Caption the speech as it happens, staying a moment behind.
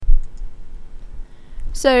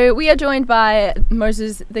So we are joined by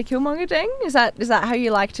Moses the Killmonger Deng. Is that how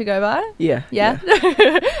you like to go by? Yeah.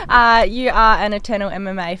 You are an eternal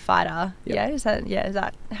MMA fighter. Yep. Yeah. Is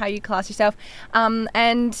that how you class yourself?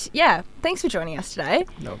 And yeah, thanks for joining us today.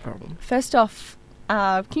 No problem. First off,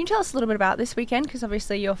 can you tell us a little bit about this weekend? Because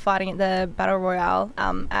obviously you're fighting at the Battle Royale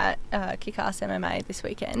at Kick-Ass MMA this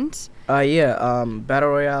weekend. Battle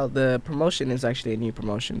Royale, the promotion is actually a new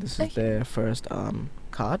promotion. This is their first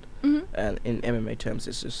card. Mm-hmm. And in MMA terms,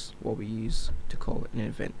 it's just what we use to call it an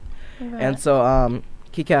event. Right. And so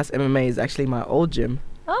Kick-Ass MMA is actually my old gym.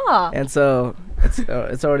 Ah. And so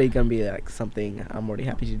it's already going to be like something I'm already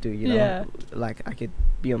happy to do, you know. Yeah. Like I could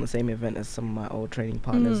be on the same event as some of my old training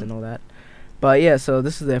partners and all that. But yeah, so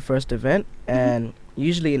this is their first event, and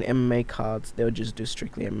usually in MMA cards, they would just do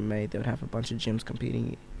strictly MMA. They would have a bunch of gyms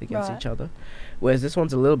competing against each other. Whereas this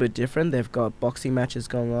one's a little bit different. They've got boxing matches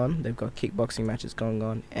going on, they've got kickboxing matches going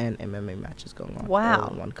on, and MMA matches going on. Wow.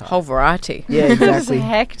 All in one card. Whole variety. Yeah, exactly. That's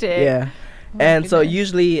hectic. Yeah. Oh and so goodness.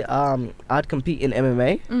 usually I'd compete in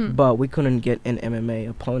MMA, but we couldn't get an MMA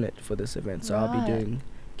opponent for this event. So I'll be doing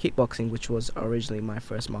kickboxing, which was originally my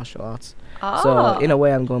first martial arts. Oh. So in a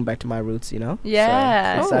way, I'm going back to my roots, you know.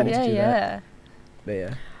 Yeah. So excited to do that. But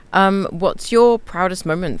yeah. What's your proudest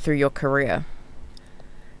moment through your career?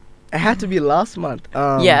 It had to be last month.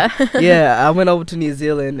 Yeah, I went over to New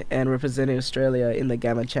Zealand and represented Australia in the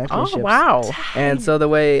Gamma Championships. Oh, wow. And so the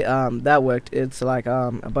way that worked, it's like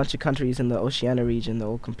a bunch of countries in the Oceania region that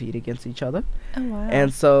all compete against each other. Oh, wow.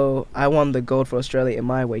 And so I won the gold for Australia in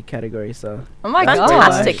my weight category. So oh my God. Fantastic.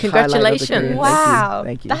 Highlight of the Congratulations. career. Wow.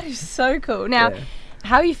 Thank you. That is so cool. Now,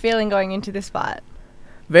 how are you feeling going into this fight?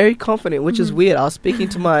 Very confident, which is weird. I was speaking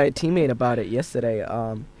to my teammate about it yesterday.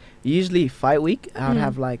 Usually fight week, I'd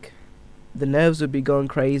have like, the nerves would be going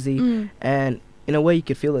crazy, and in a way you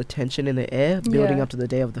could feel the tension in the air building up to the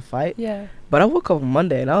day of the fight. Yeah. But I woke up on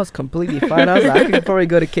Monday and I was completely fine. I was like, I could probably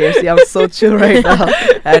go to KFC. I'm so chill right now.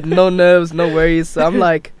 I had no nerves, no worries. So I'm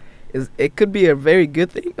like, it could be a very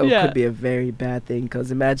good thing or it could be a very bad thing. Because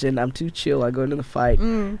imagine I'm too chill. I go into the fight.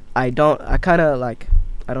 I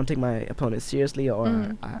don't take my opponents seriously,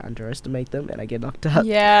 or I underestimate them and I get knocked out.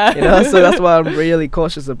 Yeah. You know, so that's what I'm really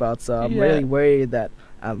cautious about. So I'm really worried that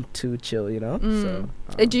I'm too chill, you know. So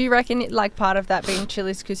do you reckon like part of that being chill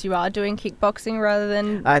is because you are doing kickboxing rather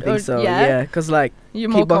than? I think so. Yeah, because like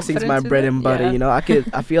kickboxing is my bread and butter. You know, I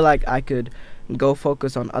feel like I could go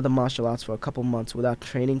focus on other martial arts for a couple months without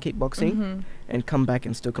training kickboxing and come back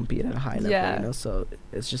and still compete at a high level. You know, so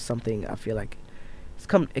it's just something I feel like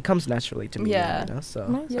it comes naturally to me. Yeah. You know, so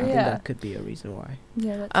Nice. I think that could be a reason why.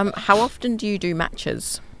 Yeah. How often do you do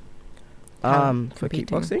matches? For competing?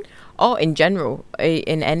 kickboxing? Oh, in general,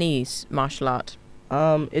 in any martial art.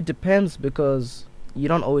 It depends, because you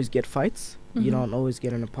don't always get fights. You don't always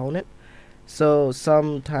get an opponent. So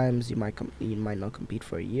sometimes you might not compete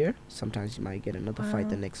for a year. Sometimes you might get another fight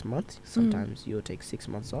the next month. Sometimes you'll take 6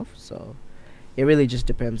 months off. So it really just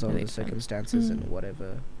depends on the circumstances and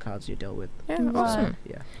whatever cards you dealt with. Yeah, awesome.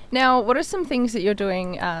 Yeah. Now, what are some things that you're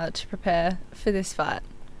doing to prepare for this fight?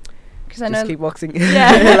 Because I know kickboxing.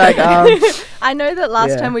 Yeah. Like I know that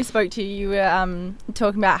last time we spoke to you, you were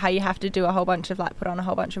talking about how you have to do a whole bunch of put on a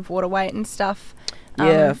whole bunch of water weight and stuff.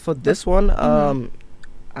 Yeah, for this one, I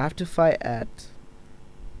have to fight at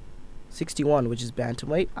 61, which is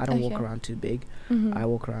bantamweight. I don't walk around too big. I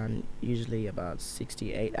walk around usually about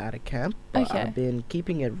 68 out of camp. But I've been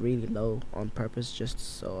keeping it really low on purpose, just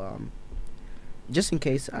so just in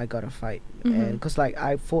case I got a fight. And because like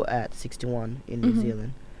I fought at 61 in New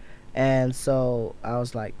Zealand, and so I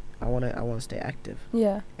was like, I want to stay active.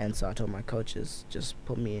 Yeah. And so I told my coaches, just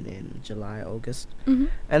put me in July, August.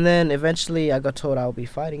 And then eventually I got told I would be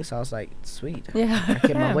fighting, so I was like, sweet. Yeah. I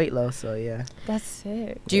kept my weight low, so yeah. That's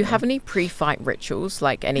sick. Do you have any pre-fight rituals,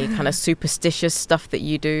 like any kind of superstitious stuff that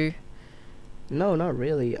you do? No, not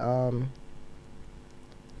really.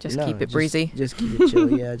 Just keep it breezy. Just keep it chill.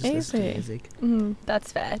 Yeah, just listen to Easy. music.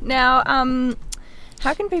 That's fair. Now,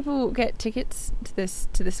 how can people get tickets to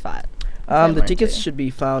this fight? The tickets should be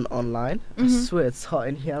found online. I swear it's hot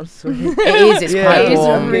in here. I'm sweating. It is. It's quite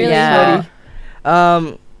warm. Really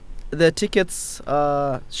sweaty. The tickets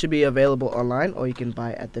should be available online, or you can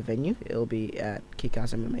buy at the venue. It'll be at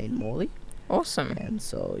Kick-Ass MMA in Morley. Awesome. And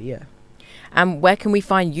so yeah. Where can we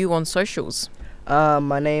find you on socials?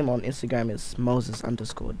 My name on Instagram is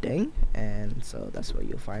Moses_Deng, and so that's where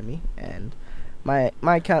you'll find me. And my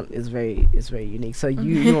account is very unique, so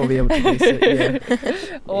you won't be able to miss it.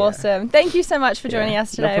 Yeah. Awesome. Thank you so much for joining us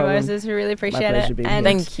today, no problem. Moses. We really appreciate pleasure it. being And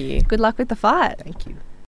Thank you. good luck with the fight. Thank you.